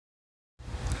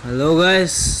Hello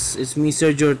guys, it's me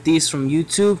Sergio Ortiz from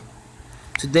YouTube.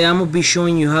 Today I'm gonna be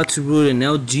showing you how to root an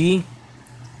LG.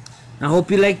 I hope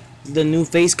you like the new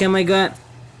face cam I got.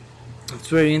 It's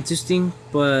very interesting,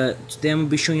 but today I'm gonna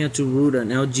be showing you how to root an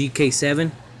LG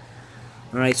K7.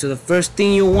 Alright, so the first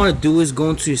thing you want to do is go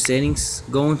into your settings,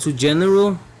 go into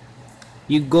general,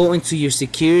 you go into your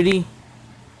security,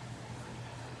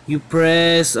 you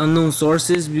press unknown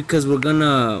sources because we're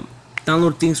gonna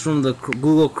download things from the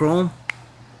Google Chrome.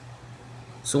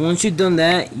 So once you've done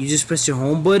that, you just press your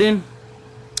home button.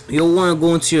 You'll want to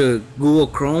go into your Google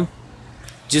Chrome,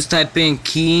 just type in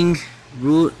King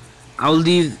root. I'll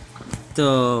leave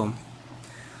the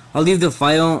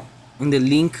file in the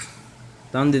link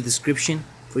down in the description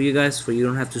for you guys, for you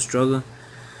don't have to struggle.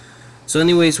 So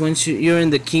anyways, once you're in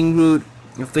the King root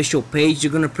official page,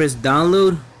 you're gonna press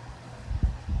download,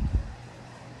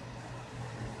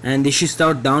 and they should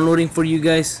start downloading for you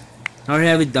guys. I already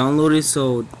have it downloaded,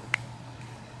 so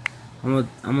I'm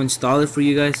gonna install it for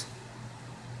you guys.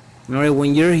 Alright,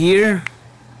 when you're here,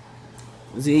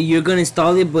 you're gonna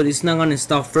install it, but it's not gonna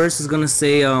install first. It's gonna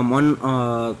say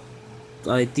I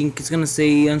think it's gonna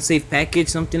say unsafe package,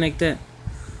 something like that.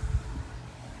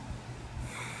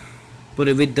 But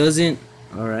if it doesn't,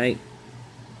 alright.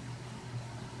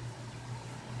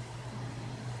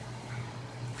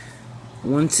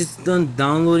 Once it's done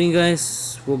downloading,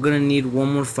 guys, we're gonna need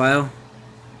one more file.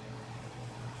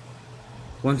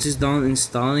 Once it's done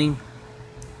installing,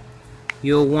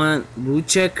 you'll want root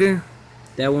checker,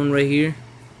 that one right here.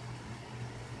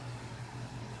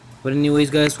 But anyways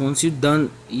guys, once you've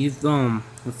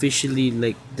officially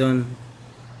done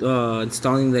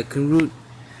installing the King root,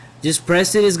 just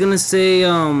press it. It's gonna say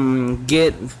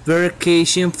get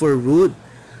verification for root.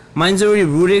 Mine's already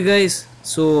rooted, guys,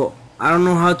 so I don't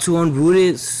know how to unroot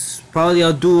it. Probably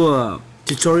I'll do a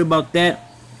tutorial about that.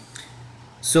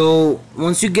 So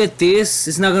once you get this,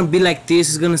 it's not gonna be like this.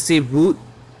 It's gonna say root,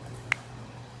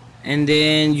 and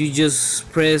then you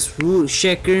just press root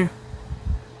checker,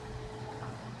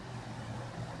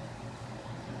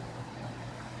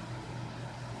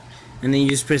 and then you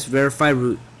just press verify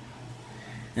root,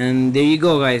 and there you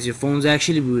go, guys. Your phone's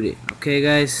actually rooted. Okay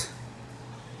guys,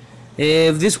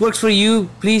 if this works for you,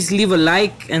 please leave a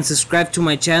like and subscribe to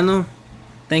my channel.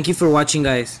 Thank you for watching,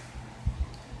 guys.